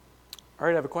All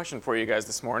right, I have a question for you guys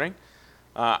this morning.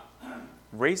 Uh,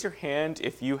 Raise your hand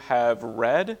if you have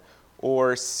read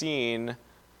or seen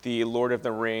the Lord of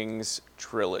the Rings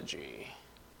trilogy.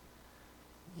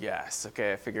 Yes,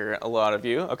 okay, I figure a lot of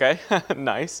you. Okay,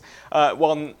 nice.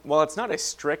 Well, it's not a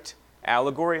strict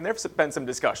allegory, and there's been some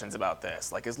discussions about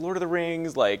this. Like, is Lord of the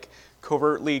Rings, like,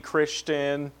 covertly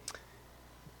Christian?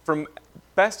 From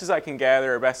best as I can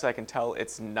gather, or best I can tell,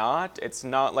 it's not. It's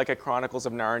not like a Chronicles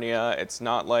of Narnia. It's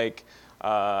not like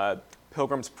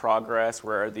Pilgrim's Progress,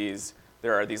 where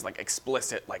there are these like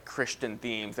explicit like Christian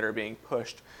themes that are being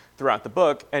pushed throughout the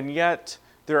book, and yet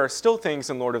there are still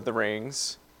things in Lord of the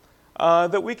Rings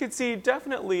that we could see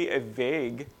definitely a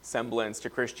vague semblance to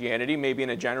Christianity, maybe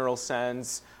in a general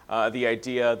sense, the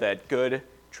idea that good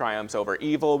triumphs over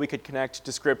evil we could connect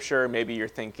to Scripture. Maybe you're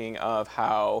thinking of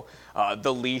how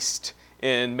the least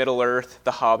in Middle-earth,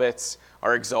 the hobbits,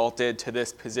 are exalted to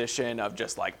this position of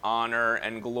just like honor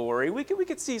and glory. We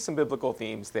could see some biblical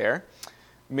themes there.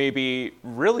 Maybe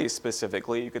really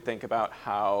specifically, you could think about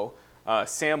how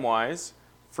Samwise,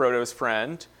 Frodo's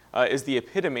friend, is the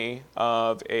epitome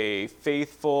of a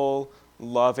faithful,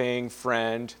 loving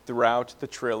friend throughout the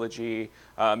trilogy.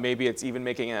 Maybe it's even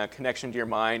making a connection to your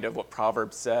mind of what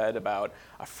Proverbs said about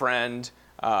a friend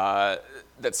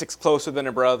that sticks closer than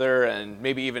a brother, and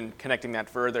maybe even connecting that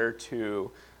further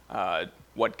to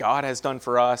what God has done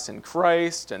for us in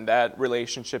Christ and that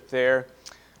relationship there.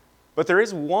 But there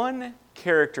is one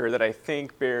character that I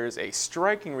think bears a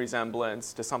striking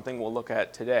resemblance to something we'll look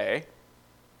at today.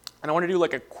 And I want to do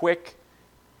like a quick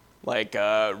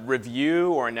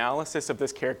review or analysis of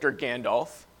this character,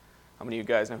 Gandalf. How many of you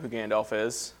guys know who Gandalf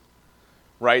is?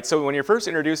 Right, so when you're first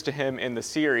introduced to him in the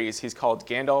series, he's called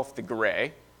Gandalf the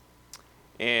Grey.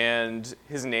 And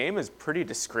his name is pretty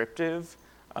descriptive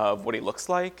of what he looks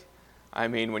like. I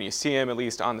mean, when you see him, at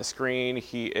least on the screen,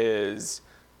 he is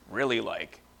really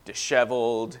like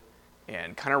disheveled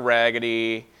and kind of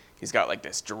raggedy. He's got like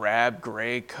this drab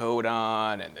gray coat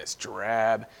on and this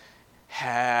drab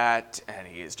hat, and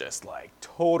he is just like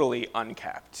totally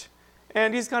unkept.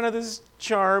 And he's kind of this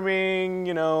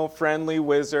charming, friendly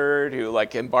wizard who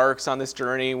like embarks on this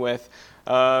journey with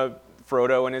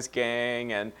Frodo and his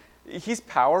gang. And he's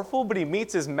powerful, but he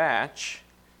meets his match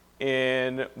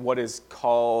in what is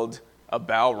called a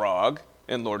Balrog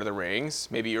in Lord of the Rings.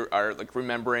 Maybe you are like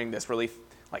remembering this really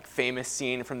like famous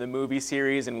scene from the movie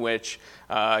series in which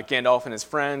Gandalf and his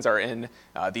friends are in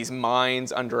these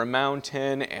mines under a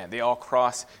mountain, and they all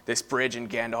cross this bridge, and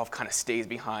Gandalf kind of stays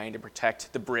behind to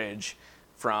protect the bridge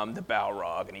from the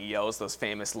Balrog, and he yells those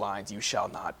famous lines, "You shall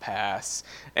not pass."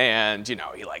 And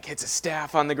he like hits a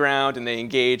staff on the ground, and they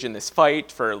engage in this fight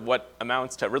for what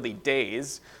amounts to really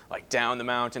days, like down the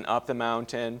mountain, up the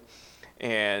mountain.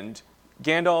 And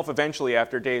Gandalf eventually,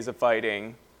 after days of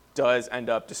fighting, does end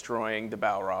up destroying the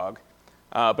Balrog,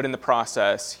 but in the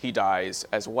process, he dies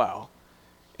as well.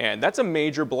 And that's a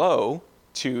major blow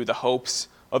to the hopes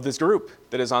of this group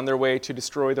that is on their way to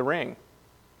destroy the ring.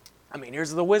 I mean,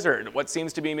 here's the wizard, what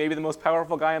seems to be maybe the most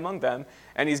powerful guy among them,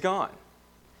 and he's gone.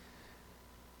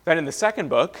 Then in the second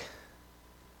book,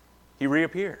 he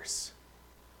reappears.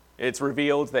 It's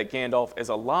revealed that Gandalf is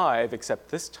alive, except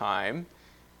this time,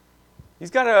 he's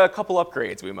got a couple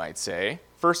upgrades, we might say.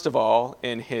 First of all,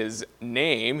 in his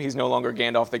name, he's no longer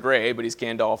Gandalf the Grey, but he's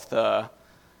Gandalf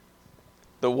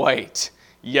the White.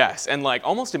 Yes, and like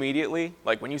almost immediately,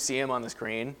 like when you see him on the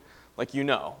screen, like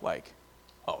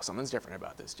oh, something's different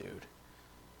about this dude.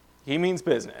 He means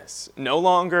business. No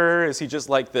longer is he just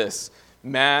like this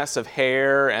mass of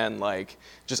hair and like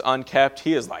just unkept.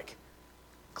 He is like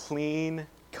clean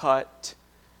cut,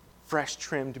 fresh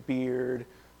trimmed beard,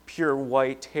 pure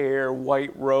white hair,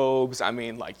 white robes. I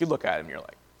mean, like, you look at him, you're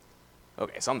like,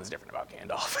 okay, something's different about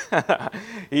Gandalf.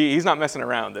 He's not messing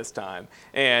around this time.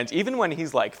 And even when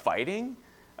he's, like, fighting,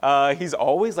 he's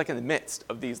always, like, in the midst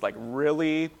of these, like,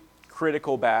 really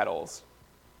critical battles.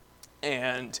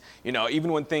 And,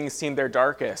 even when things seem their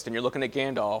darkest and you're looking at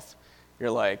Gandalf,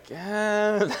 you're like,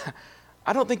 I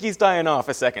don't think he's dying off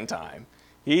a second time.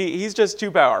 He's just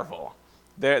too powerful.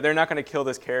 They're not going to kill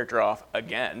this character off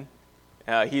again.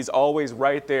 He's always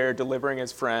right there delivering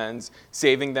his friends,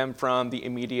 saving them from the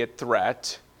immediate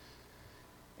threat.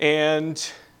 And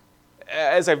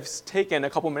as I've taken a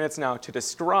couple minutes now to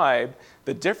describe,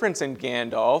 the difference in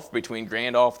Gandalf between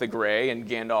Gandalf the Grey and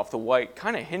Gandalf the White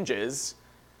kind of hinges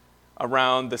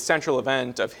around the central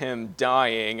event of him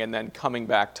dying and then coming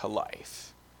back to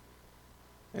life.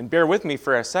 And bear with me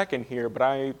for a second here, but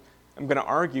I'm going to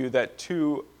argue that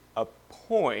to a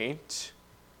point,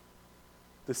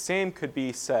 the same could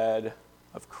be said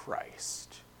of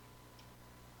Christ.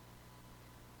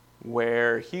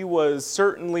 where he was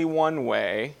certainly one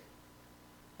way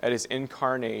at his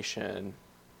incarnation,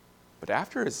 but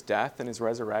after his death and his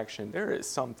resurrection, there is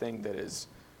something that is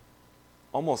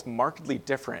almost markedly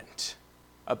different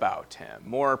about him,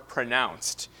 more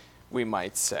pronounced, we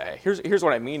might say. Here's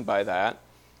what I mean by that.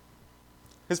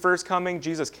 His first coming,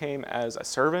 Jesus came as a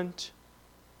servant.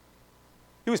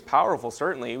 He was powerful,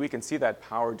 certainly. We can see that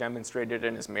power demonstrated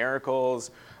in his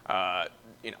miracles,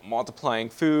 multiplying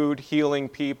food, healing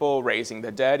people, raising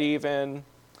the dead even.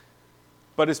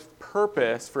 But his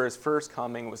purpose for his first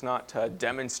coming was not to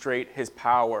demonstrate his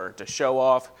power, to show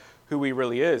off who he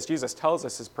really is. Jesus tells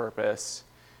us his purpose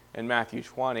in Matthew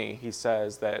 20. He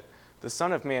says that the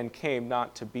Son of Man came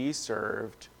not to be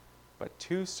served, but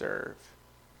to serve,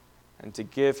 and to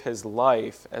give his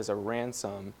life as a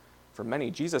ransom for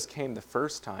many. Jesus came the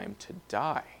first time to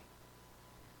die.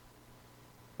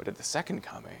 But at the second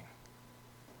coming,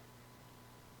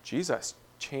 Jesus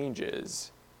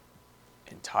changes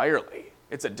entirely.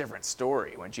 It's a different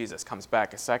story when Jesus comes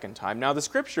back a second time. Now, the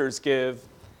scriptures give,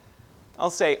 I'll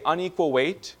say, unequal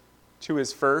weight to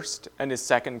his first and his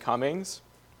second comings.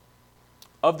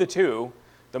 Of the two,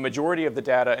 the majority of the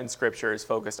data in Scripture is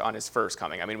focused on his first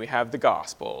coming. I mean, we have the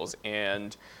Gospels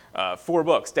and 4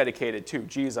 books dedicated to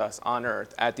Jesus on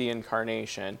earth at the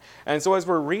incarnation. And so as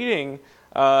we're reading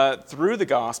through the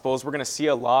Gospels, we're going to see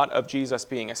a lot of Jesus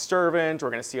being a servant.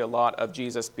 We're going to see a lot of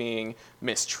Jesus being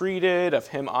mistreated, of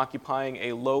him occupying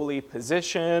a lowly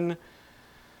position.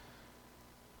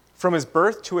 From his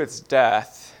birth to his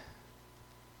death,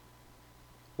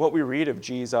 what we read of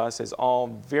Jesus is all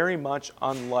very much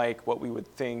unlike what we would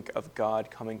think of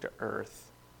God coming to earth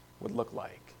would look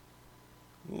like.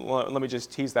 Let me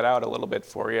just tease that out a little bit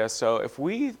for you. So if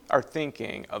we are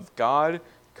thinking of God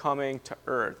coming to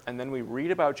earth, and then we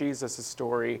read about Jesus'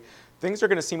 story, things are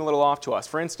going to seem a little off to us.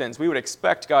 For instance, we would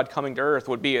expect God coming to earth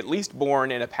would be at least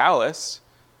born in a palace,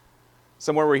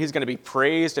 somewhere where he's going to be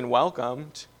praised and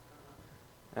welcomed,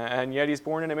 and yet he's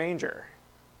born in a manger,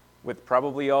 with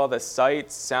probably all the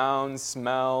sights, sounds,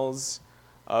 smells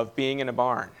of being in a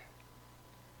barn.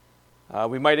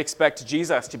 We might expect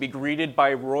Jesus to be greeted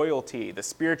by royalty, the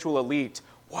spiritual elite.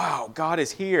 Wow, God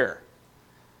is here.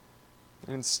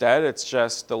 Instead, it's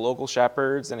just the local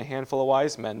shepherds and a handful of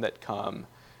wise men that come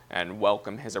and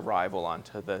welcome his arrival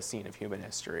onto the scene of human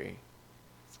history.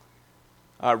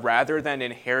 Rather than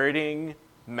inheriting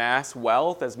mass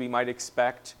wealth, as we might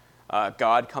expect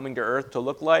God coming to earth to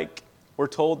look like, we're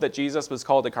told that Jesus was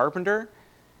called a carpenter.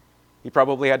 He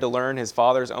probably had to learn his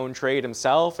father's own trade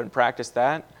himself and practice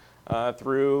that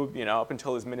through, up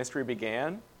until his ministry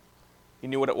began. He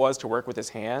knew what it was to work with his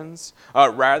hands.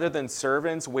 Rather than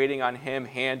servants waiting on him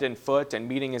hand and foot and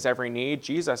meeting his every need,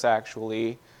 Jesus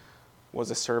actually was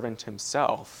a servant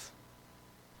himself.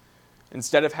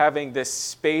 Instead of having this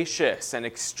spacious and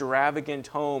extravagant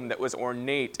home that was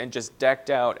ornate and just decked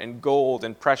out in gold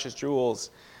and precious jewels,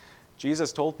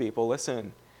 Jesus told people,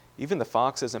 listen, even the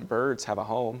foxes and birds have a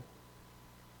home,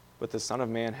 but the Son of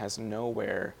Man has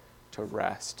nowhere to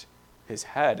rest his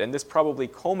head. And this probably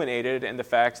culminated in the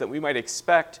fact that we might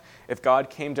expect, if God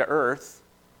came to earth,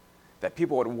 that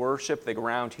people would worship the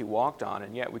ground he walked on,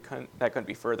 and yet that couldn't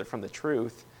be further from the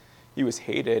truth. He was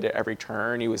hated at every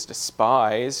turn. He was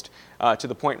despised to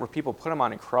the point where people put him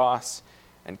on a cross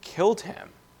and killed him.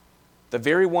 The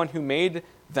very one who made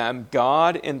them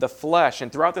God in the flesh.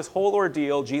 And throughout this whole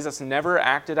ordeal, Jesus never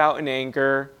acted out in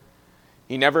anger.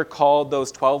 He never called those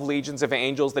 12 legions of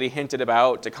angels that he hinted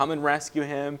about to come and rescue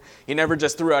him. He never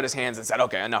just threw out his hands and said,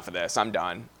 okay, enough of this. I'm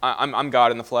done. I'm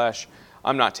God in the flesh.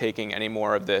 I'm not taking any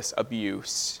more of this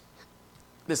abuse,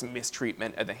 this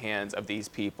mistreatment at the hands of these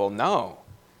people. No.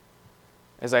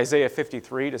 As Isaiah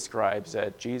 53 describes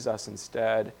it, Jesus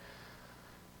instead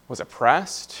was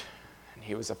oppressed,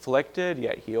 he was afflicted,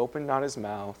 yet he opened not his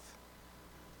mouth.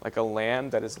 Like a lamb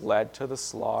that is led to the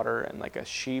slaughter, and like a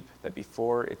sheep that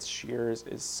before its shears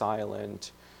is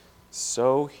silent,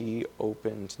 so he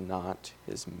opened not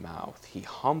his mouth. He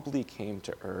humbly came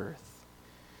to earth.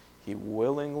 He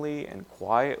willingly and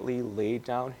quietly laid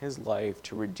down his life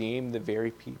to redeem the very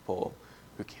people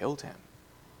who killed him,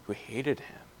 who hated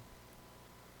him.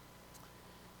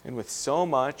 And with so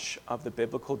much of the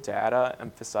biblical data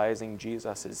emphasizing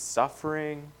Jesus'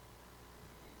 suffering,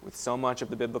 with so much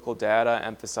of the biblical data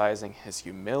emphasizing his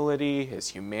humility, his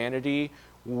humanity,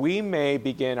 we may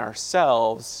begin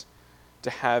ourselves to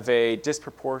have a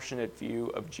disproportionate view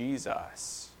of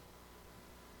Jesus.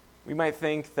 We might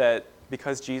think that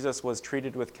because Jesus was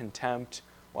treated with contempt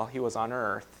while he was on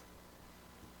earth,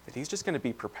 that he's just going to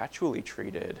be perpetually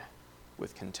treated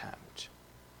with contempt.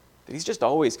 That he's just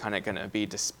always kind of going to be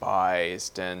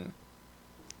despised and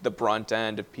the brunt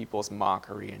end of people's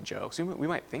mockery and jokes. We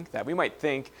might think that. We might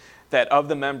think that of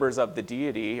the members of the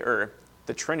deity, or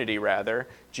the Trinity rather,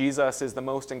 Jesus is the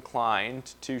most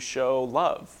inclined to show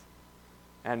love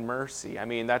and mercy. I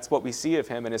mean, that's what we see of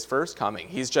him in his first coming.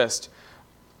 He's just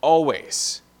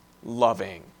always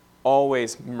loving,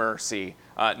 always mercy,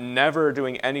 never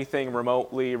doing anything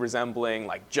remotely resembling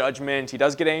like judgment. He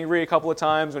does get angry a couple of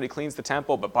times when he cleans the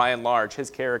temple, but by and large, his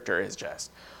character is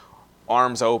just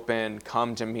arms open,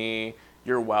 come to me,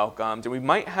 you're welcomed. And we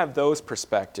might have those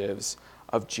perspectives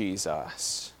of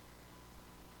Jesus.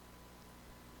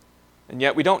 And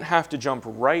yet we don't have to jump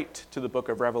right to the book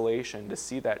of Revelation to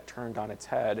see that turned on its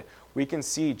head. We can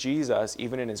see Jesus,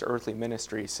 even in his earthly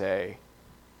ministry, say,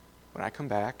 when I come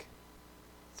back,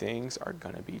 things are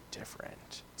going to be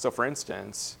different. So for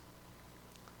instance,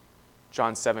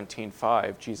 John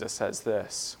 17:5, Jesus says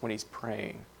this when he's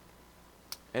praying,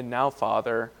 "And now,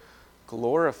 Father,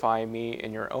 glorify me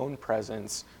in your own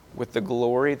presence with the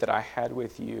glory that I had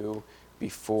with you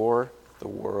before the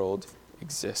world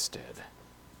existed."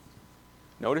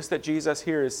 Notice that Jesus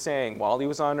here is saying, while he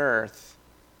was on earth,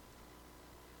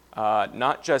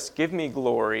 not just give me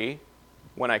glory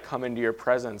when I come into your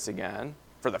presence again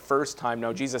for the first time.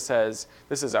 No, Jesus says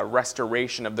this is a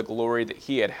restoration of the glory that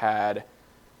he had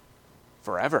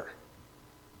forever.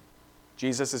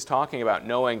 Jesus is talking about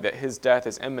knowing that his death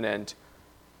is imminent.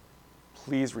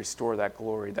 Please restore that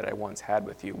glory that I once had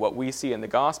with you. What we see in the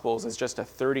Gospels is just a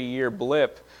 30-year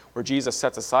blip where Jesus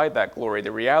sets aside that glory.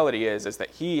 The reality is that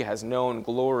he has known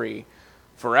glory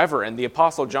forever. And the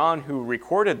Apostle John, who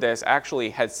recorded this,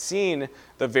 actually had seen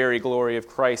the very glory of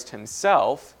Christ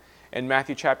himself. In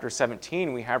Matthew chapter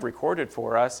 17, we have recorded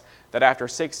for us that after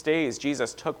 6 days,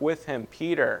 Jesus took with him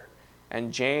Peter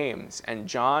and James and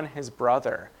John, his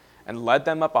brother, and led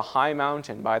them up a high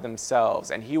mountain by themselves.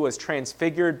 And he was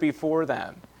transfigured before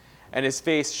them. And his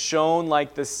face shone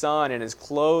like the sun, and his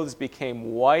clothes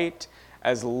became white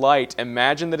as light.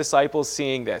 Imagine the disciples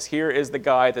seeing this. Here is the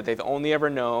guy that they've only ever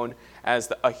known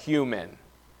as a human.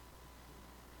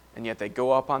 And yet they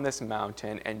go up on this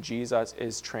mountain, and Jesus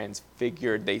is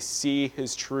transfigured. They see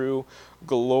his true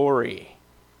glory.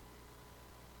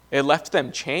 It left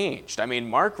them changed. I mean,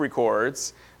 Mark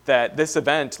records that this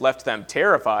event left them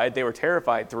terrified. They were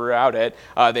terrified throughout it.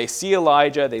 They see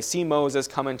Elijah, they see Moses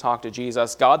come and talk to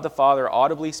Jesus. God the Father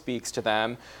audibly speaks to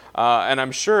them. And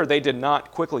I'm sure they did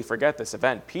not quickly forget this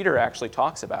event. Peter actually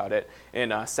talks about it in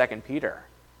 2 Peter,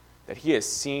 that he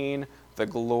has seen the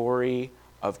glory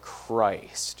of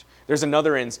Christ. There's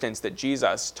another instance that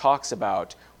Jesus talks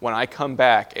about, when I come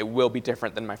back, it will be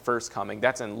different than my first coming.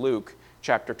 That's in Luke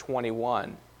chapter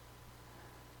 21.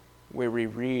 Where we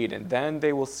read, "And then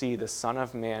they will see the Son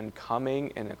of Man coming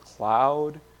in a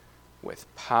cloud with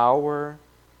power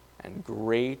and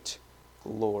great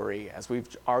glory." As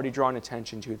we've already drawn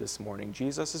attention to this morning,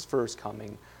 Jesus' first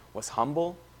coming was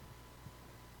humble.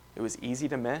 It was easy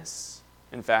to miss.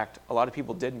 In fact, a lot of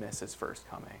people did miss his first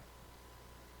coming.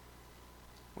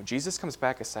 When Jesus comes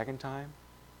back a second time,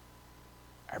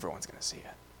 everyone's going to see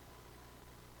it.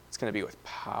 It's going to be with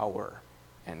power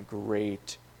and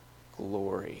great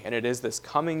glory. And it is this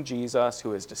coming Jesus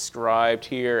who is described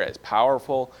here as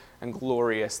powerful and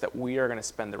glorious that we are going to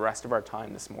spend the rest of our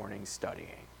time this morning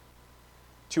studying.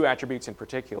 Two attributes in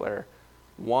particular.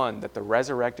 One, that the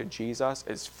resurrected Jesus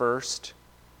is first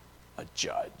a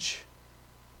judge.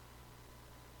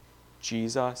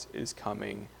 Jesus is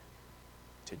coming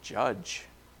to judge.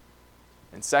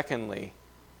 And secondly,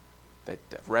 that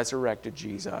the resurrected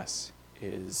Jesus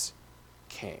is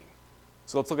king.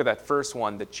 So let's look at that first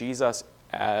one, that Jesus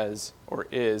is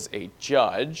a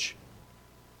judge.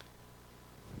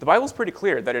 The Bible's pretty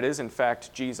clear that it is in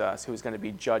fact Jesus who is going to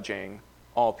be judging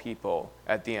all people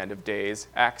at the end of days.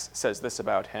 Acts says this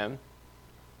about him.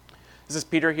 This is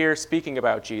Peter here speaking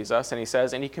about Jesus, and he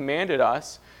says, "And he commanded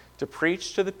us to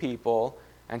preach to the people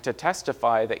and to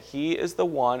testify that he is the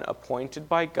one appointed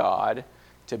by God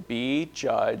to be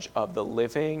judge of the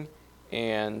living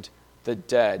and the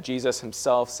dead." Jesus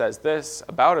himself says this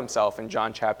about himself in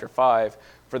John chapter 5,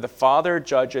 "For the Father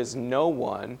judges no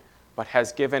one, but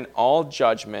has given all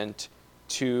judgment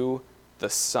to the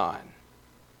Son."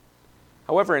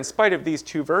 However, in spite of these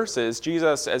two verses,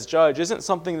 Jesus as judge isn't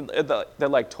something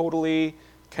that totally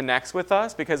connects with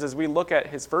us, because as we look at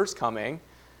his first coming,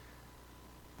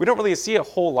 we don't really see a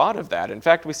whole lot of that. In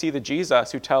fact, we see the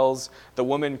Jesus who tells the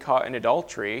woman caught in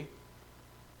adultery,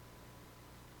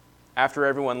 after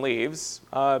everyone leaves,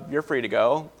 "You're free to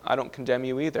go. I don't condemn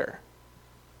you either.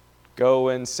 Go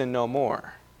and sin no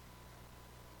more."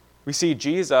 We see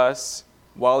Jesus,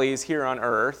 while he's here on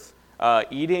earth,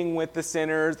 eating with the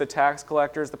sinners, the tax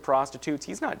collectors, the prostitutes.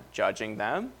 He's not judging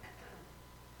them.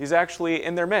 He's actually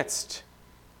in their midst,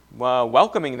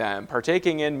 welcoming them,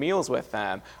 partaking in meals with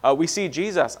them. We see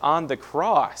Jesus on the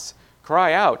cross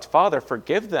cry out, "Father,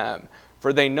 forgive them,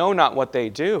 for they know not what they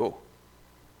do."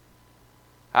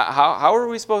 How are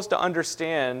we supposed to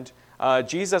understand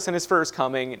Jesus in his first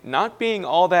coming not being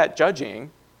all that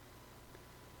judging,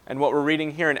 and what we're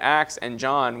reading here in Acts and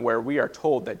John, where we are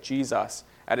told that Jesus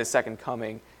at his second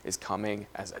coming is coming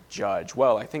as a judge?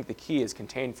 Well, I think the key is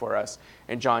contained for us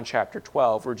in John chapter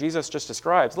 12, where Jesus just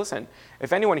describes, "Listen,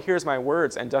 if anyone hears my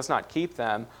words and does not keep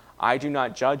them, I do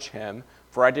not judge him,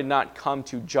 for I did not come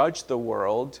to judge the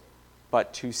world,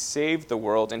 but to save the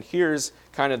world." And here's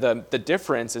kind of the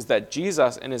difference, is that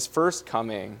Jesus in his first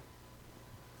coming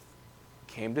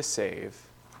came to save.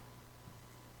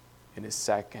 In his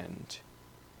second,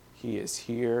 he is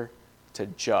here to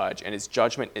judge. And his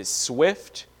judgment is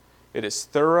swift, it is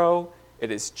thorough,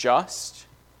 it is just.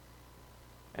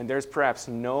 And there's perhaps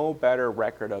no better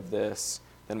record of this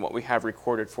than what we have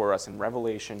recorded for us in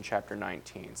Revelation chapter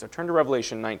 19. So turn to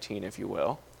Revelation 19, if you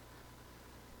will,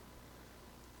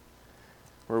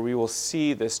 where we will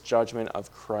see this judgment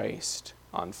of Christ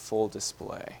on full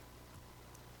display.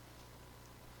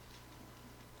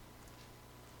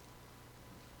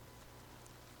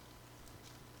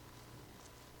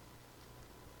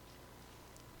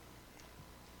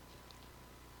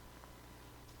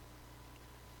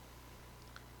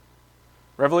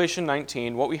 Revelation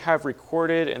 19, what we have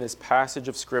recorded in this passage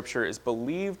of Scripture is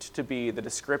believed to be the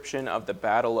description of the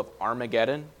Battle of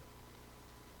Armageddon.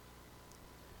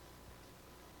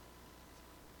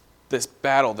 This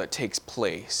battle that takes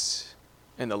place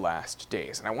in the last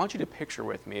days. And I want you to picture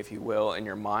with me, if you will, in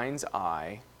your mind's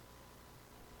eye,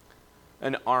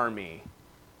 an army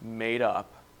made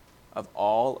up of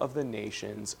all of the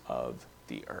nations of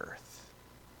the earth.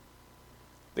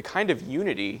 The kind of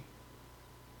unity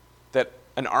that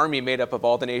an army made up of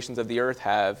all the nations of the earth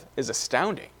have is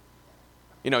astounding.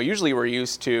 Usually we're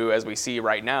used to, as we see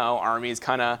right now, armies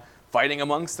kind of fighting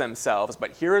amongst themselves.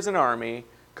 But here is an army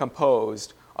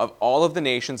composed of all of the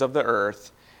nations of the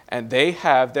earth, and they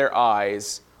have their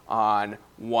eyes on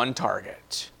one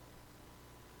target,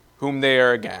 whom they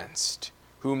are against,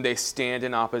 whom they stand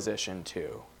in opposition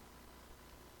to.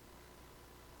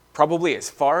 Probably as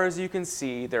far as you can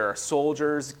see, there are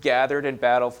soldiers gathered in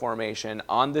battle formation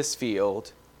on this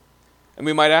field. And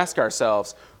we might ask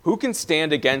ourselves, who can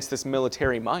stand against this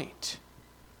military might?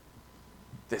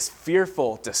 This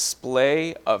fearful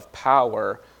display of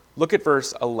power. Look at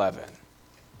verse 11,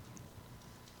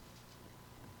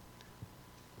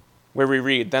 where we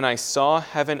read, "Then I saw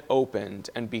heaven opened,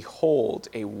 and behold,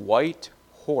 a white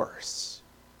horse.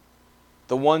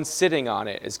 The one sitting on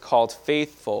it is called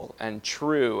Faithful and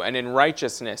True, and in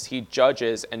righteousness he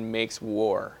judges and makes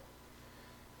war.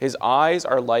 His eyes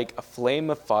are like a flame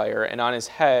of fire, and on his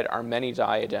head are many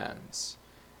diadems.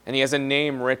 And he has a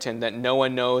name written that no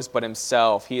one knows but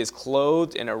himself. He is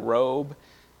clothed in a robe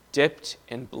dipped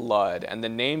in blood, and the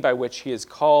name by which he is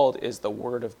called is the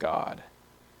Word of God.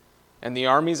 And the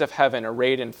armies of heaven,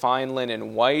 arrayed in fine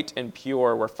linen, white and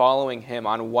pure, were following him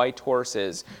on white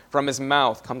horses. From his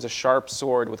mouth comes a sharp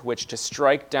sword with which to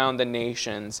strike down the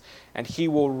nations, and he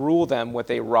will rule them with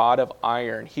a rod of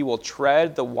iron. He will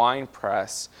tread the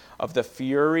winepress of the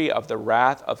fury of the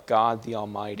wrath of God the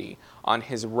Almighty. On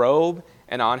his robe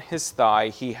and on his thigh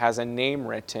he has a name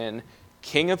written,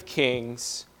 King of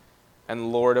Kings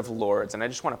and Lord of Lords." And I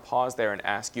just want to pause there and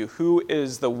ask you, who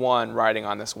is the one riding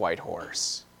on this white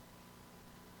horse?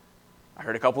 I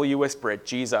heard a couple of you whisper it,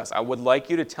 Jesus. I would like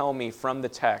you to tell me from the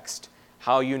text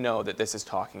how you know that this is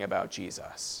talking about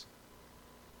Jesus.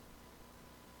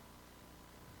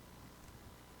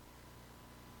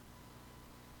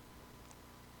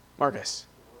 Marcus.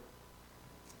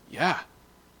 Yeah.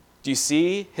 Do you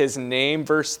see his name,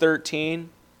 verse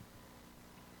 13?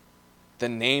 The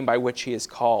name by which he is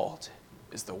called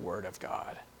is the Word of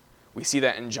God. We see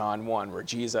that in John 1, where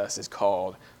Jesus is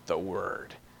called the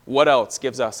Word. What else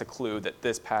gives us a clue that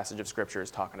this passage of Scripture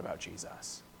is talking about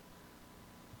Jesus?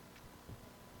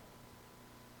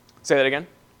 Say that again.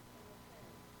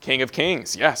 King of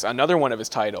Kings. Yes, another one of his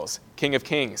titles. King of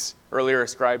Kings, earlier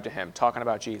ascribed to him, talking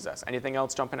about Jesus. Anything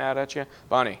else jumping out at you?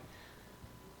 Bonnie?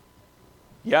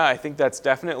 Yeah, I think that's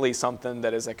definitely something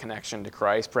that is a connection to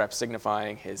Christ, perhaps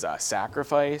signifying his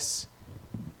sacrifice.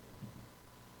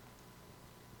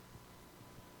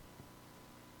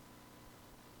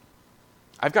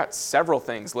 I've got several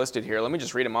things listed here. Let me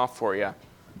just read them off for you.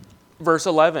 Verse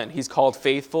 11, he's called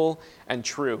Faithful and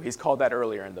True. He's called that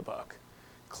earlier in the book.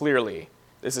 Clearly,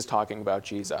 This is talking about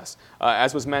Jesus.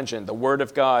 As was mentioned, the Word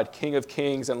of God, King of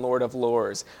kings and Lord of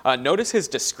lords. Notice his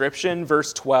description,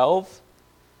 verse 12.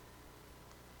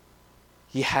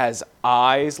 He has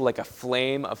eyes like a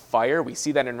flame of fire. We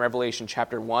see that in Revelation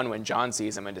chapter 1 when John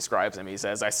sees him and describes him. He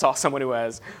says, I saw someone who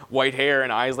has white hair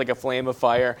and eyes like a flame of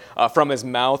fire. From his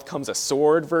mouth comes a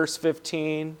sword, verse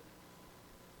 15.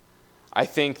 I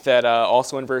think that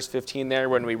also in verse 15 there,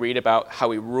 when we read about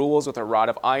how he rules with a rod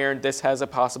of iron, this has a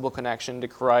possible connection to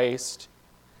Christ.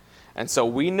 And so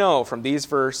we know from these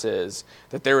verses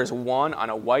that there is one on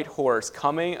a white horse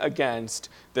coming against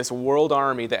this world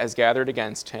army that has gathered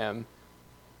against him.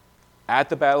 At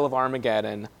the Battle of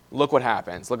Armageddon, look what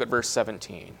happens. Look at verse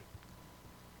 17.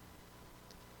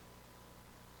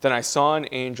 Then I saw an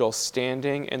angel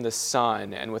standing in the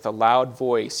sun, and with a loud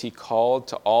voice he called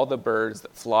to all the birds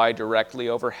that fly directly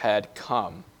overhead,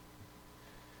 Come,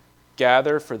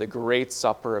 gather for the great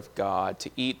supper of God, to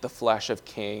eat the flesh of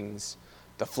kings,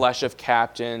 the flesh of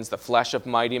captains, the flesh of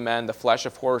mighty men, the flesh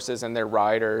of horses and their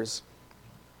riders,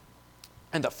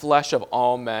 and the flesh of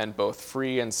all men, both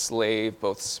free and slave,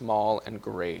 both small and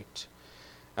great.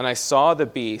 And I saw the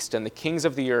beast and the kings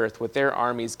of the earth with their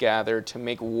armies gathered to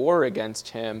make war against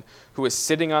him who was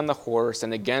sitting on the horse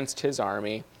and against his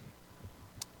army.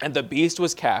 And the beast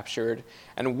was captured,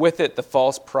 and with it the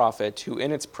false prophet who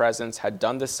in its presence had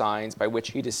done the signs by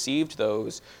which he deceived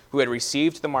those who had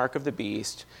received the mark of the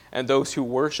beast and those who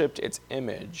worshipped its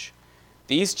image.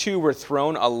 These two were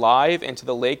thrown alive into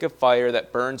the lake of fire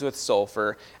that burns with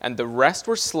sulfur, and the rest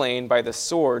were slain by the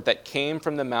sword that came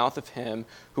from the mouth of him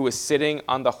who was sitting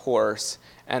on the horse,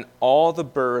 and all the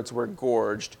birds were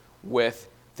gorged with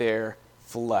their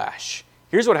flesh.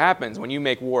 Here's what happens when you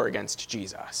make war against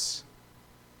Jesus.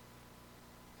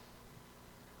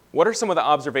 What are some of the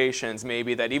observations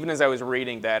maybe that even as I was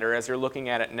reading that or as you're looking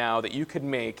at it now that you could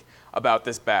make about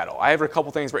this battle? I have a couple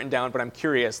things written down, but I'm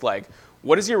curious,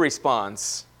 what is your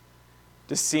response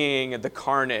to seeing the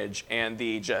carnage and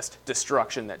the just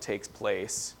destruction that takes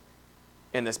place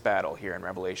in this battle here in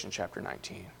Revelation chapter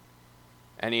 19?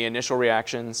 Any initial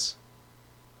reactions?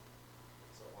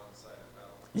 It's a one-sided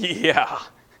battle. Yeah,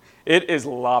 it is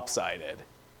lopsided.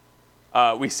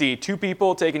 We see two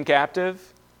people taken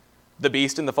captive, the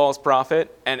beast and the false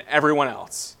prophet, and everyone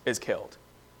else is killed.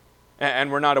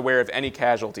 And we're not aware of any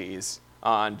casualties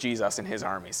on Jesus and his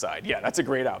army's side. Yeah, that's a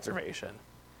great observation.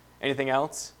 Anything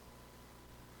else?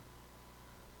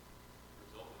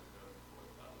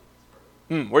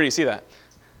 Where do you see that?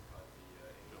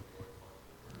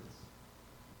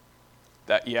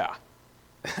 Yeah.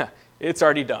 It's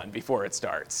already done before it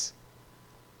starts.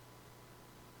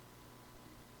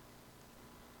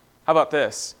 How about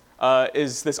this?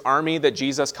 Is this army that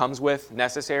Jesus comes with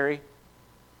necessary?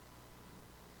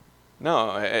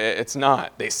 No, it's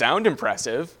not. They sound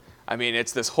impressive. I mean,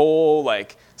 it's this whole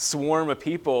swarm of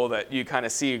people that you kind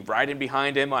of see riding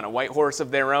behind him on a white horse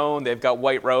of their own. They've got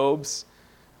white robes.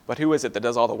 But who is it that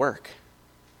does all the work?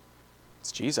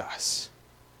 It's Jesus.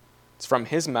 It's from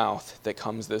his mouth that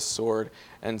comes this sword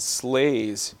and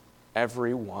slays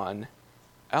everyone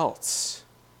else.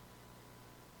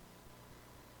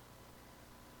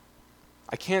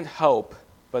 I can't help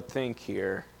but think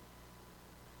here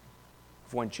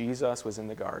of when Jesus was in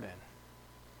the garden.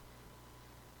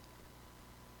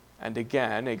 And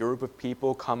again, a group of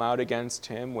people come out against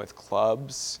him with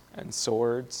clubs and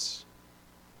swords.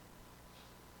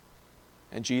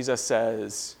 And Jesus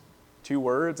says two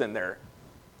words and they're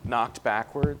knocked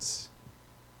backwards,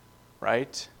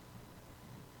 right?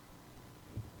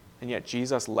 And yet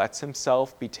Jesus lets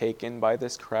himself be taken by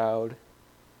this crowd.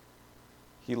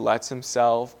 He lets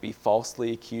himself be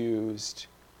falsely accused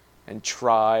and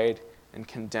tried and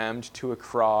condemned to a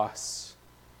cross.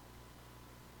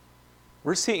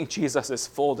 We're seeing Jesus'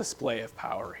 full display of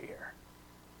power here.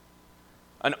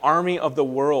 An army of the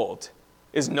world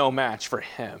is no match for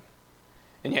him.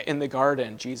 And yet in the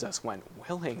garden, Jesus went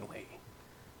willingly.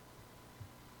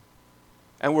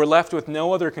 And we're left with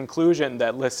no other conclusion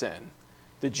that, listen,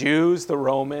 the Jews, the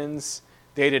Romans,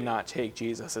 they did not take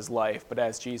Jesus' life, but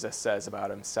as Jesus says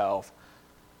about himself,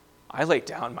 I laid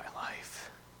down my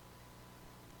life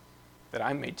that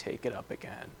I may take it up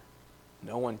again.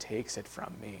 No one takes it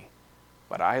from me,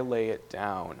 but I lay it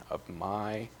down of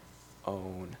my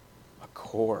own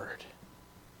accord.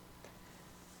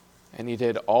 And he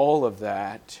did all of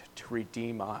that to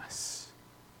redeem us,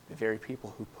 the very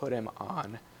people who put him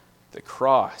on the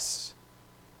cross.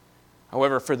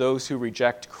 However, for those who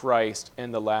reject Christ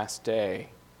in the last day,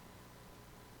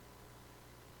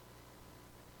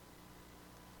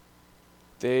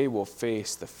 they will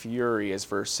face the fury, as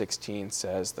verse 16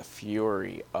 says, the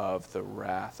fury of the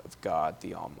wrath of God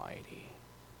the Almighty.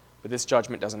 But this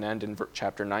judgment doesn't end in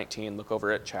chapter 19. Look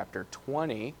over at chapter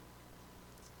 20.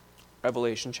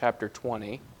 Revelation chapter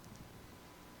 20.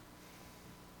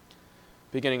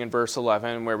 Beginning in verse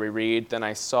 11, where we read, "Then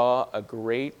I saw a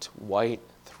great white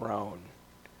throne,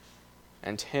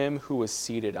 and him who was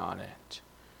seated on it.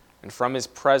 And from his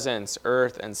presence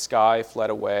earth and sky fled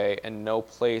away, and no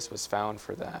place was found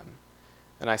for them.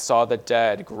 And I saw the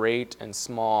dead, great and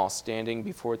small, standing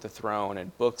before the throne,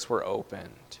 and books were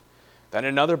opened. Then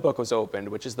another book was opened,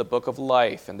 which is the book of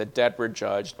life, and the dead were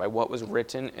judged by what was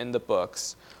written in the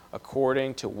books,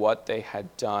 according to what they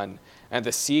had done. And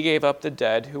the sea gave up the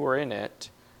dead who were in it.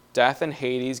 Death and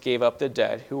Hades gave up the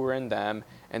dead who were in them,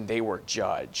 and they were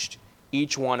judged,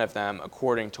 each one of them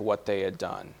according to what they had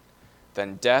done.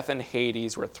 Then death and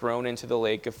Hades were thrown into the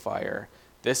lake of fire.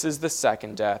 This is the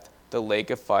second death, the lake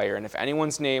of fire. And if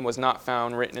anyone's name was not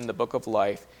found written in the book of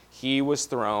life, he was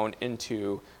thrown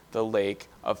into the lake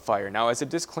of fire." Now, as a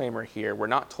disclaimer here, we're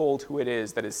not told who it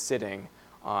is that is sitting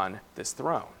on this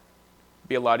throne. It'd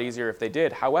be a lot easier if they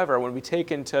did. However, when we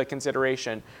take into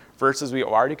consideration verses we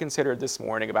already considered this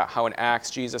morning about how in Acts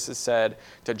Jesus is said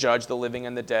to judge the living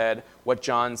and the dead, what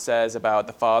John says about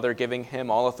the Father giving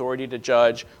him all authority to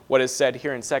judge, what is said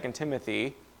here in 2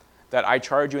 Timothy, that I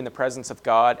charge you in the presence of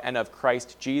God and of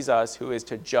Christ Jesus, who is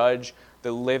to judge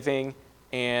the living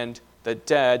and the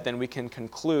dead, then we can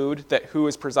conclude that who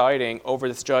is presiding over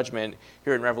this judgment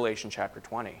here in Revelation chapter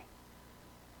 20?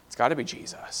 It's got to be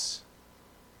Jesus.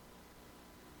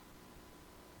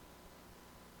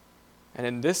 And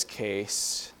in this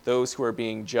case, those who are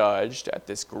being judged at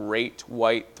this great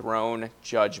white throne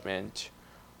judgment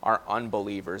are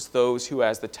unbelievers. Those who,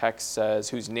 as the text says,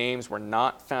 whose names were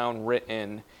not found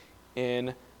written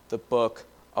in the book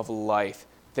of life.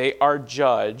 They are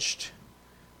judged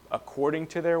according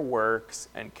to their works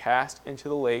and cast into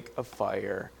the lake of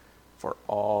fire for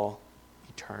all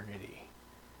eternity.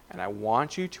 And I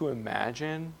want you to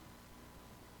imagine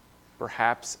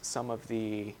perhaps some of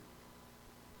the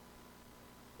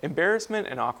embarrassment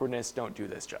and awkwardness don't do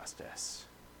this justice.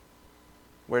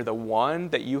 Where the one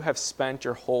that you have spent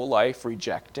your whole life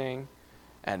rejecting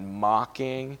and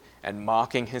mocking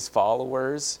his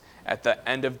followers at the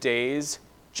end of days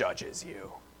judges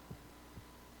you.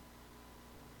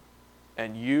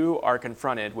 And you are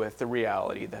confronted with the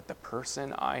reality that the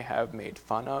person I have made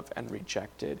fun of and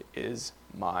rejected is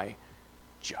my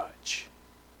judge.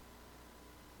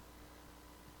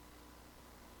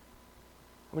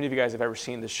 How many of you guys have ever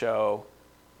seen the show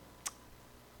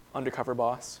Undercover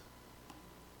Boss?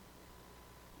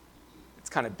 It's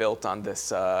kind of built on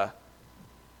this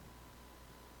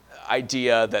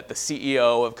idea that the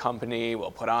CEO of company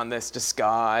will put on this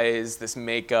disguise, this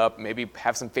makeup, maybe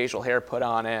have some facial hair put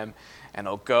on him, and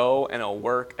he'll go and he'll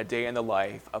work a day in the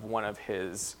life of one of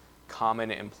his common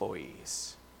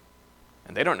employees.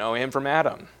 And they don't know him from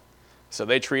Adam. So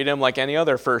they treat him like any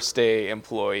other first day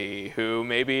employee who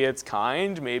maybe it's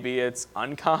kind, maybe it's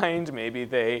unkind, maybe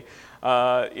they,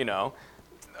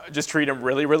 just treat him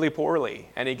really, really poorly.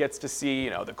 And he gets to see,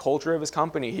 the culture of his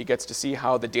company. He gets to see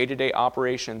how the day-to-day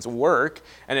operations work.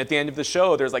 And at the end of the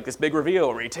show, there's like this big reveal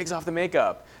where he takes off the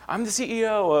makeup. I'm the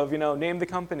CEO of, name the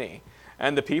company.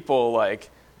 And the people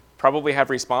probably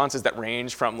have responses that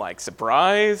range from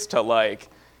surprise to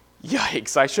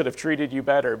yikes, I should have treated you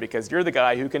better because you're the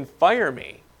guy who can fire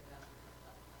me.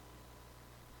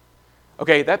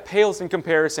 Okay, that pales in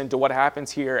comparison to what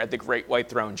happens here at the Great White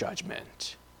Throne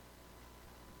Judgment,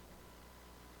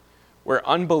 where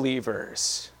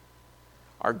unbelievers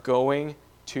are going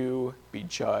to be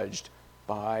judged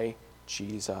by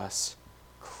Jesus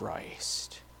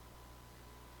Christ.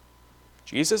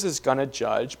 Jesus is going to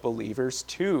judge believers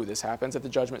too. This happens at the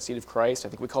judgment seat of Christ. I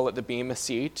think we call it the Bema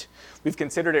seat. We've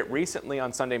considered it recently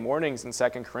on Sunday mornings in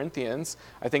 2 Corinthians.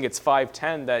 I think it's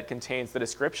 5:10 that contains the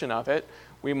description of it.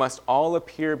 We must all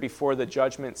appear before the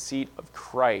judgment seat of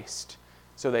Christ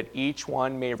so that each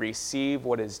one may receive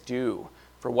what is due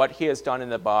for what he has done in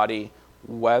the body,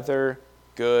 whether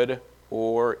good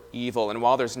or evil. And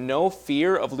while there's no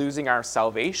fear of losing our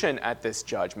salvation at this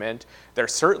judgment, there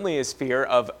certainly is fear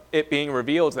of it being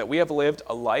revealed that we have lived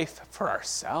a life for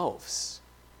ourselves.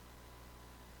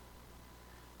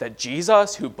 That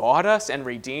Jesus, who bought us and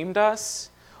redeemed us,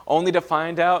 only to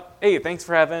find out, hey, thanks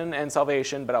for heaven and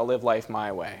salvation, but I'll live life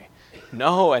my way.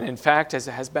 No, and in fact, as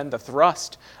it has been the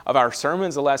thrust of our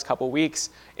sermons the last couple weeks,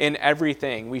 in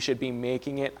everything, we should be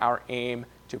making it our aim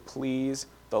to please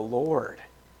the Lord.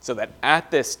 So that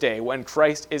at this day, when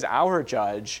Christ is our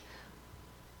judge,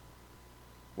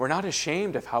 we're not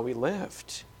ashamed of how we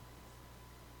lived.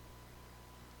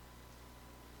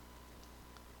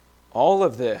 All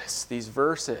of this, these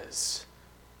verses,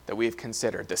 that we've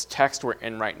considered, this text we're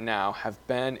in right now, have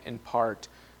been in part,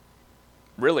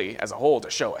 really as a whole, to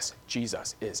show us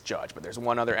Jesus is judge. But there's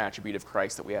one other attribute of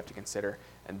Christ that we have to consider,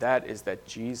 and that is that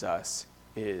Jesus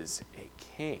is a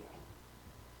king.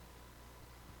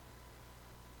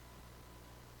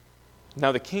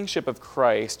 Now, the kingship of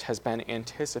Christ has been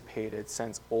anticipated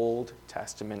since Old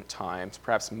Testament times.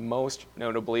 Perhaps most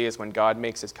notably is when God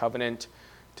makes his covenant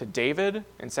to David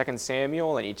in 2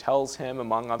 Samuel, and he tells him,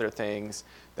 among other things,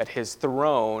 that his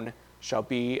throne shall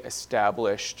be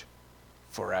established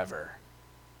forever.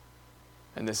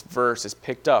 And this verse is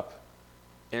picked up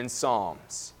in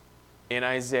Psalms, in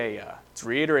Isaiah. It's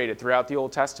reiterated throughout the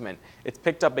Old Testament. It's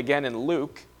picked up again in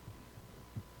Luke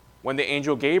when the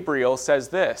angel Gabriel says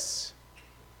this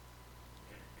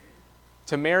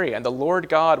to Mary, and the Lord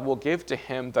God will give to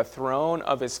him the throne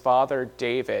of his father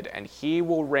David, and he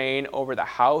will reign over the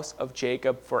house of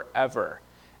Jacob forever,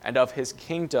 and of his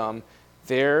kingdom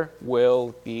there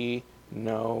will be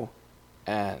no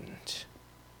end.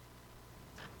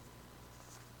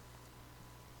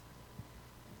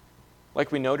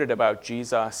 Like we noted about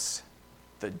Jesus,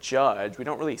 the judge, we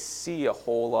don't really see a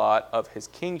whole lot of his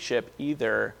kingship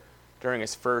either during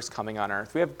his first coming on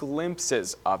earth. We have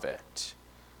glimpses of it.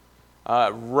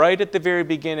 Right at the very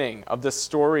beginning of the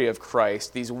story of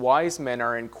Christ, these wise men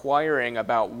are inquiring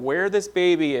about where this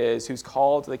baby is who's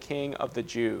called the King of the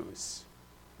Jews.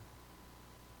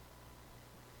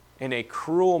 In a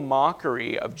cruel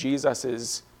mockery of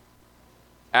Jesus'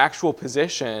 actual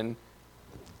position,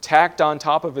 tacked on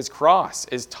top of his cross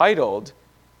is titled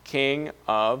King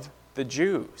of the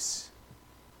Jews.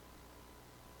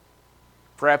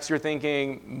 Perhaps you're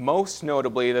thinking, most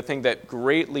notably, the thing that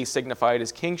greatly signified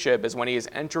his kingship is when he is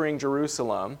entering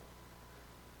Jerusalem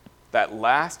that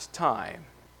last time,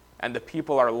 and the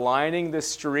people are lining the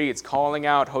streets calling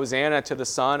out, Hosanna to the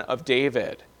Son of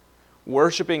David,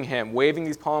 worshiping him, waving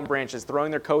these palm branches, throwing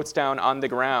their coats down on the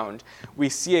ground. We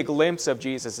see a glimpse of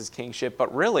Jesus' kingship,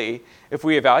 but really, if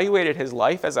we evaluated his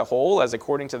life as a whole, as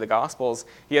according to the Gospels,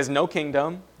 he has no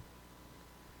kingdom.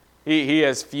 He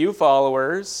has few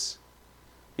followers.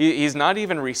 He's not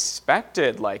even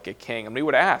respected like a king. And we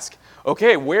would ask,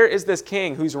 okay, where is this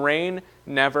king whose reign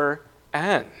never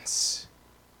ends?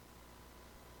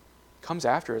 Comes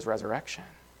after his resurrection.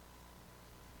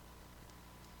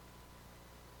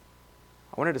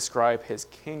 I want to describe his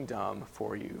kingdom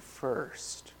for you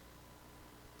first.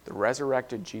 The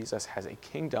resurrected Jesus has a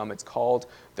kingdom. It's called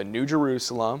the New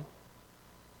Jerusalem.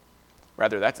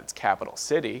 Rather, that's its capital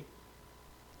city.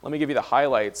 Let me give you the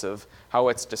highlights of how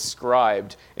it's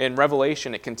described. In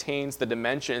Revelation, it contains the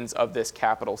dimensions of this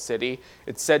capital city.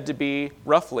 It's said to be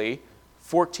roughly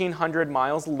 1,400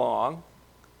 miles long,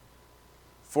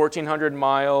 1,400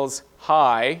 miles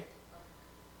high,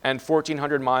 and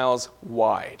 1,400 miles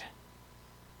wide.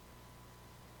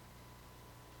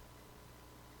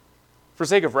 For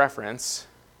sake of reference,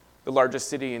 the largest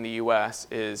city in the U.S.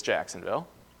 is Jacksonville.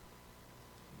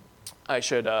 I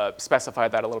should specify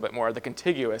that a little bit more. The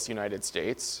contiguous United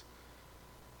States,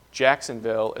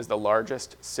 Jacksonville is the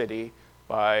largest city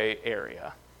by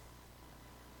area.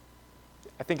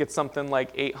 I think it's something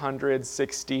like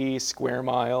 860 square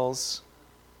miles.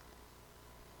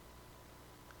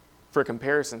 For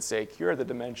comparison's sake, here are the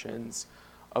dimensions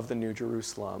of the New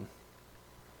Jerusalem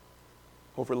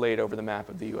overlaid over the map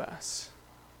of the U.S.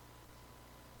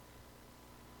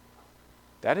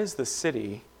 That is the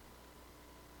city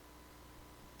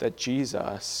that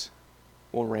Jesus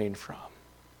will reign from.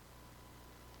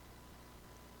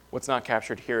 What's not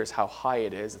captured here is how high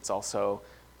it is. It's also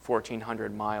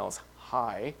 1,400 miles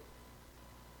high.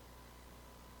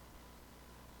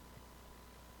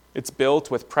 It's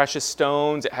built with precious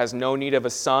stones. It has no need of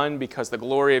a sun because the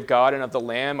glory of God and of the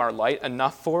Lamb are light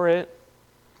enough for it.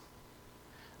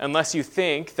 Unless you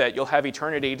think that you'll have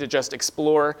eternity to just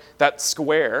explore that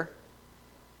square,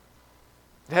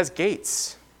 it has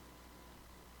gates.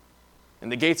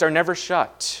 And the gates are never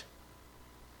shut.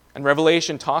 And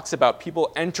Revelation talks about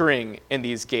people entering in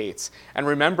these gates. And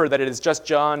remember that it is just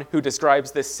John who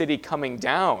describes this city coming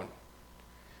down.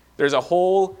 There's a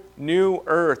whole new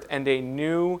earth and a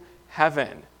new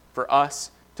heaven for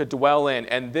us to dwell in.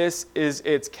 And this is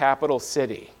its capital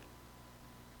city.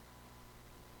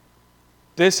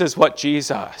 This is what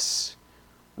Jesus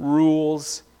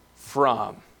rules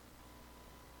from.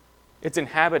 Its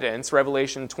inhabitants,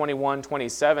 Revelation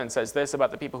 21:27 says this about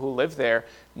the people who live there: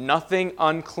 nothing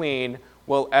unclean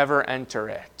will ever enter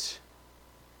it,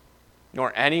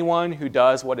 nor anyone who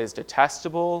does what is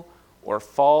detestable or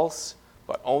false,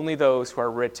 but only those who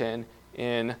are written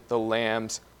in the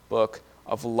Lamb's book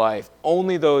of life.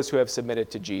 Only those who have submitted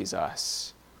to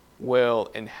Jesus will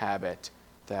inhabit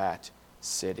that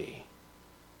city.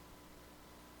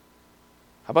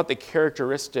 How about the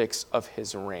characteristics of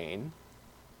his reign?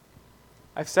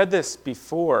 I've said this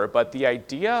before, but the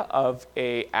idea of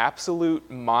an absolute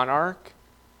monarch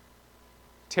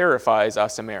terrifies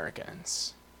us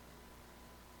Americans,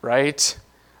 right?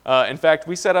 In fact,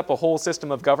 we set up a whole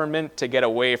system of government to get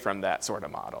away from that sort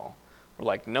of model. We're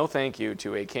like, no thank you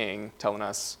to a king telling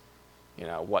us,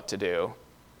 what to do.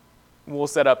 We'll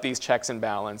set up these checks and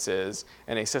balances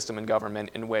and a system in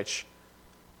government in which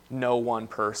no one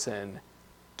person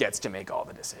gets to make all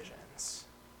the decisions.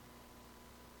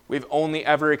 We've only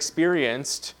ever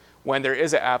experienced, when there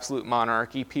is an absolute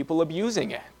monarchy, people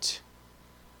abusing it.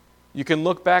 You can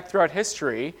look back throughout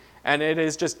history, and it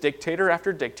is just dictator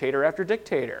after dictator after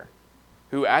dictator,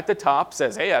 who at the top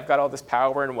says, hey, I've got all this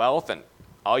power and wealth, and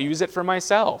I'll use it for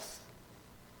myself.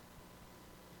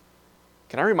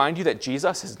 Can I remind you that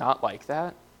Jesus is not like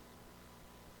that?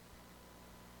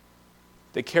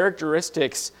 The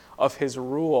characteristics of his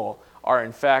rule are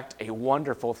in fact a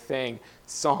wonderful thing.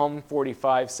 Psalm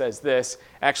 45 says this.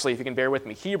 Actually, if you can bear with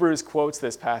me, Hebrews quotes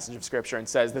this passage of Scripture and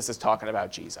says this is talking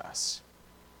about Jesus.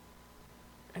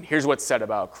 And here's what's said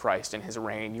about Christ and his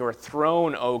reign. Your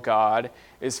throne, O God,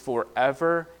 is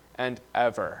forever and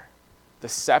ever. The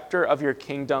scepter of your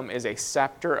kingdom is a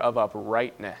scepter of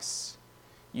uprightness.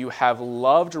 You have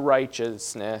loved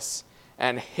righteousness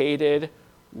and hated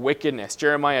wickedness.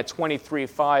 Jeremiah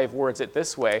 23:5 words it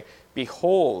this way,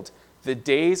 behold, the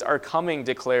days are coming,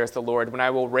 declares the Lord, when I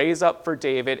will raise up for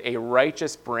David a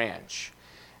righteous branch,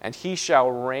 and he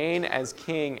shall reign as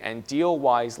king and deal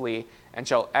wisely, and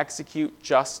shall execute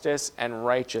justice and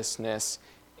righteousness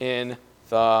in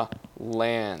the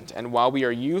land. And while we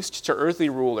are used to earthly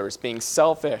rulers being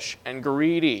selfish and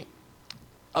greedy,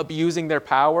 abusing their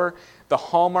power, the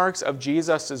hallmarks of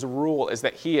Jesus' rule is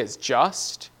that he is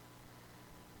just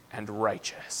and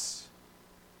righteous.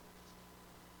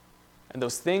 And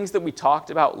those things that we talked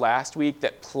about last week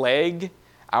that plague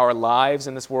our lives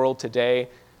in this world today,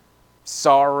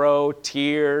 sorrow,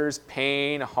 tears,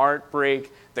 pain,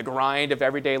 heartbreak, the grind of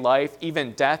everyday life,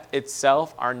 even death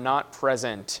itself, are not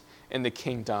present in the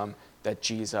kingdom that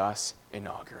Jesus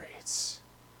inaugurates.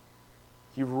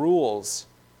 He rules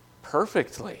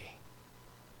perfectly.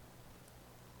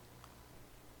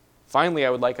 Finally, I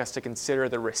would like us to consider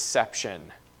the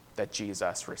reception that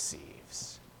Jesus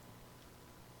receives.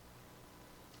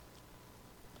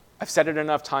 I've said it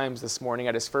enough times this morning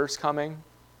at his first coming.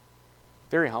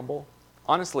 Very humble.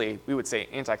 Honestly, we would say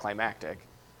anticlimactic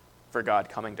for God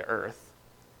coming to earth.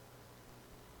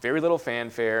 Very little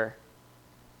fanfare.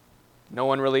 No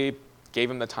one really gave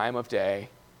him the time of day.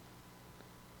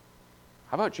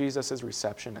 How about Jesus'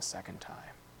 reception a second time?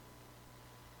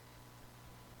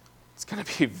 It's going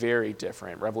to be very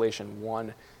different. Revelation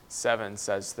 1:7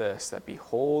 says this, that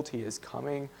behold, he is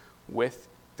coming with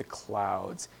the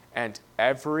clouds, and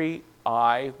every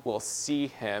eye will see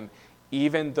him,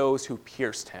 even those who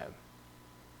pierced him.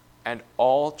 And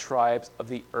all tribes of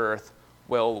the earth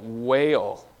will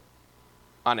wail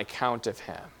on account of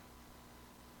him.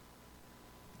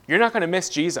 You're not going to miss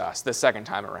Jesus the second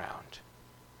time around.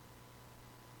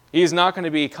 He is not going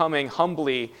to be coming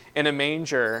humbly in a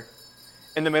manger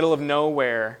in the middle of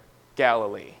nowhere,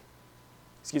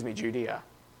 Judea.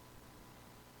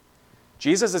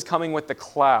 Jesus is coming with the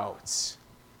clouds.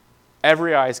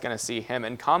 Every eye is going to see him.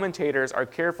 And commentators are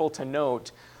careful to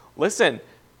note, listen,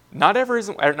 not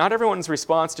everyone's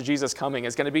response to Jesus coming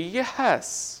is going to be,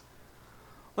 yes,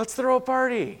 let's throw a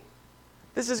party.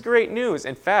 This is great news.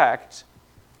 In fact,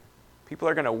 people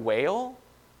are going to wail.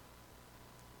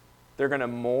 They're going to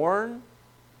mourn.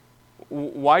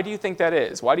 Why do you think that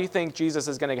is? Why do you think Jesus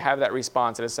is going to have that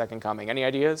response at his second coming? Any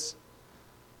ideas?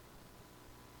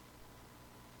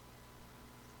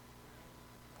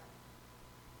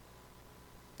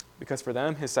 Because for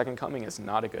them, his second coming is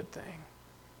not a good thing.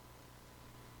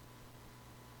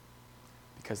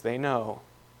 Because they know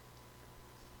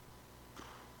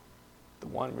the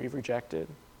one we've rejected,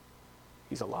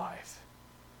 he's alive.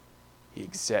 He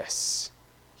exists.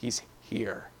 He's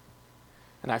here.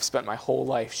 And I've spent my whole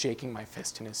life shaking my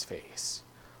fist in his face,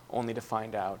 only to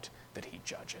find out that he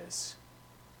judges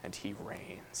and he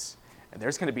reigns. And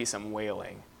there's going to be some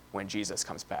wailing when Jesus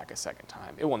comes back a second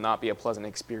time. It will not be a pleasant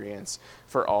experience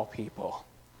for all people.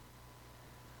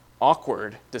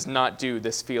 Awkward does not do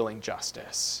this feeling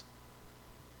justice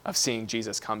of seeing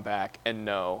Jesus come back and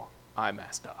know I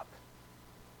messed up.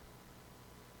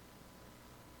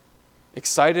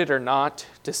 Excited or not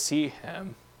to see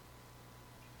him,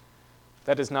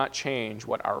 that does not change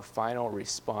what our final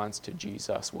response to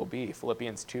Jesus will be.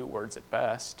 Philippians 2 words at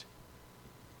best.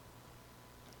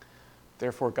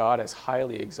 Therefore God has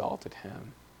highly exalted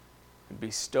him and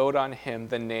bestowed on him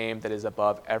the name that is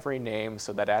above every name,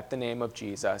 so that at the name of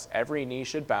Jesus every knee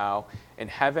should bow in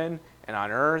heaven and on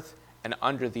earth and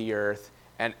under the earth,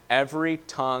 and every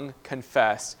tongue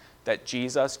confess that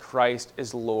Jesus Christ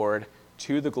is Lord,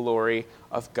 to the glory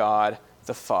of God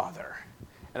the Father.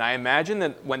 And I imagine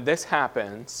that when this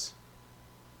happens,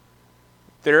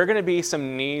 there are going to be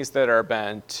some knees that are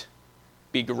bent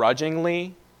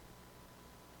begrudgingly.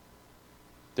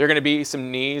 There are going to be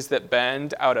some knees that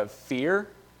bend out of fear.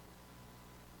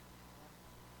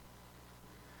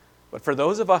 But for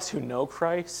those of us who know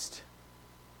Christ,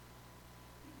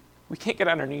 we can't get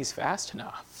on our knees fast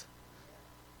enough.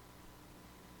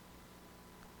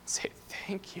 Say,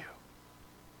 thank you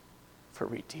for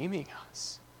redeeming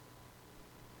us,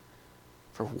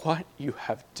 for what you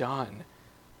have done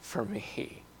for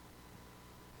me.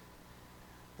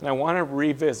 And I want to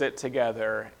revisit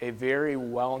together a very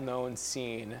well-known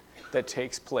scene that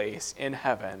takes place in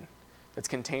heaven that's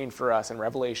contained for us in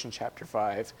Revelation chapter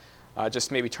 5.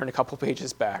 Just maybe turn a couple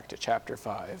pages back to chapter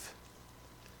 5.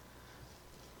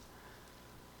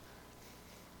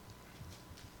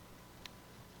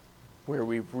 Where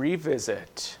we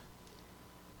revisit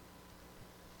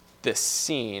this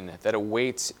scene that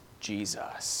awaits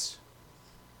Jesus.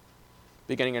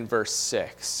 Beginning in verse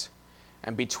 6.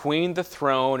 And between the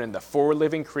throne and the four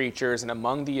living creatures and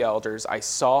among the elders, I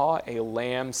saw a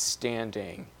lamb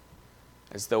standing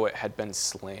as though it had been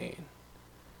slain,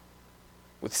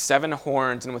 with 7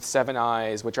 horns and with 7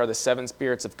 eyes, which are the 7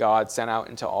 spirits of God sent out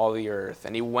into all the earth.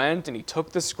 And he went and he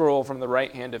took the scroll from the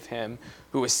right hand of him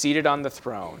who was seated on the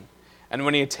throne. And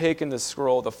when he had taken the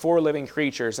scroll, the 4 living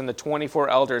creatures and the 24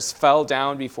 elders fell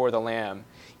down before the Lamb,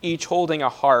 each holding a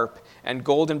harp and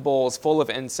golden bowls full of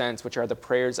incense, which are the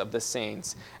prayers of the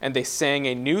saints. And they sang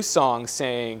a new song,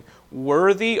 saying,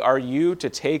 Worthy are you to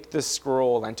take the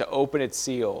scroll and to open its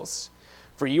seals.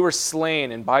 For you were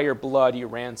slain, and by your blood you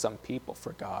ransomed people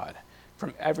for God,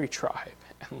 from every tribe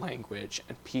and language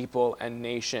and people and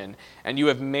nation. And you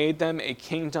have made them a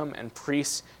kingdom and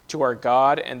priests to our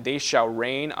God, and they shall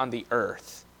reign on the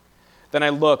earth. Then I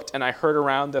looked, and I heard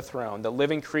around the throne the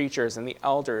living creatures and the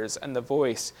elders, and the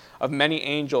voice of many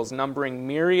angels, numbering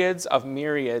myriads of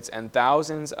myriads and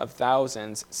thousands of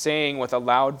thousands, saying with a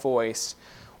loud voice,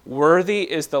 Worthy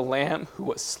is the Lamb who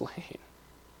was slain,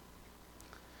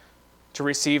 to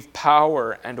receive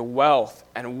power and wealth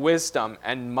and wisdom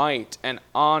and might and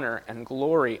honor and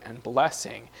glory and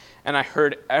blessing. And I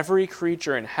heard every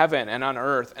creature in heaven and on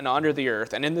earth and under the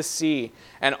earth and in the sea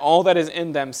and all that is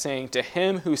in them, saying, To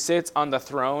him who sits on the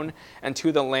throne and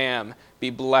to the Lamb be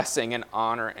blessing and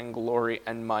honor and glory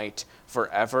and might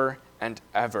forever and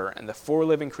ever. And the 4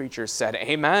 living creatures said,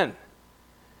 Amen.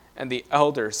 And the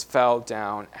elders fell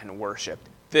down and worshiped.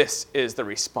 This is the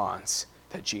response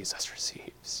that Jesus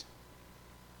receives.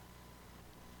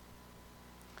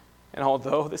 And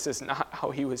although this is not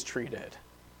how he was treated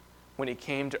when he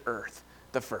came to earth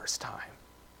the first time,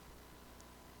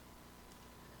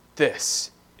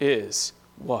 this is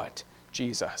what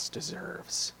Jesus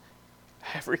deserves.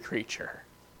 Every creature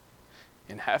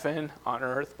in heaven, on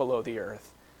earth, below the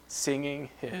earth, singing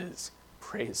his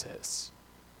praises.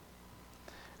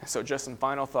 And so just some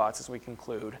final thoughts as we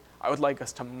conclude. I would like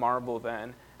us to marvel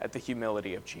then at the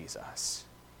humility of Jesus,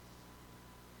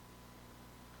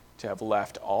 to have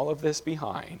left all of this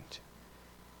behind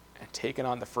and taken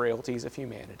on the frailties of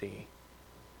humanity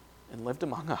and lived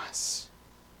among us,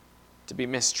 to be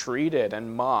mistreated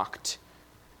and mocked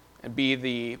and be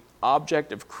the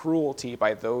object of cruelty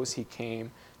by those he came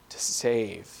to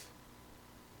save.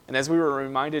 And as we were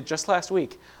reminded just last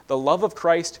week, the love of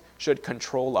Christ should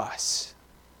control us.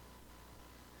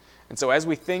 And so as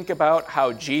we think about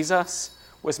how Jesus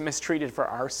was mistreated for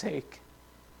our sake,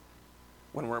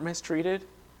 when we're mistreated,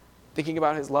 thinking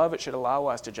about his love, it should allow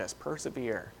us to just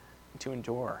persevere and to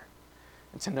endure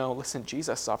and to know, listen,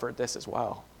 Jesus suffered this as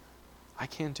well. I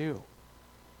can too.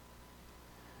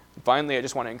 And finally, I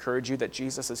just want to encourage you that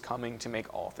Jesus is coming to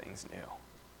make all things new.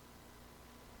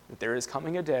 That there is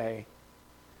coming a day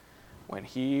when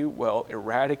he will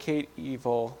eradicate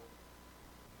evil,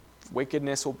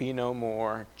 wickedness will be no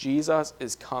more. Jesus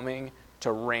is coming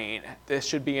to reign. This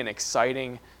should be an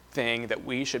exciting thing that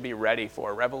we should be ready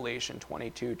for. Revelation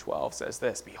 22:12 says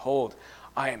this, Behold,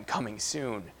 I am coming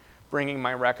soon, bringing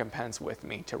my recompense with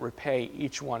me to repay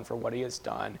each one for what he has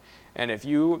done. And if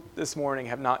you this morning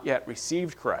have not yet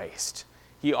received Christ,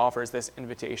 he offers this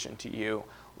invitation to you.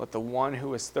 Let the one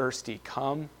who is thirsty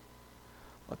come.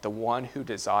 Let the one who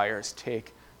desires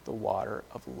take the water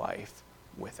of life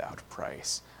without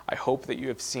price. I hope that you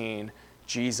have seen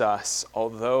Jesus,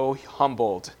 although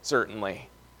humbled, certainly,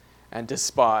 and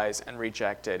despised and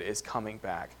rejected is coming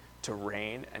back to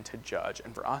reign and to judge.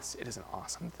 And for us, it is an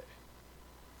awesome thing.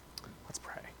 Let's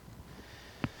pray.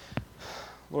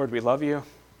 Lord, we love you.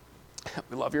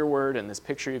 We love your word and this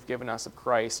picture you've given us of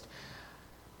Christ,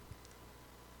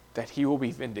 that he will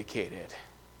be vindicated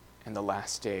in the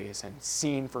last days and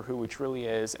seen for who he truly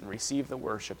is and receive the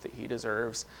worship that he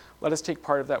deserves. Let us take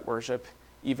part of that worship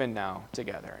even now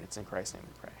together. And it's in Christ's name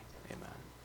we pray.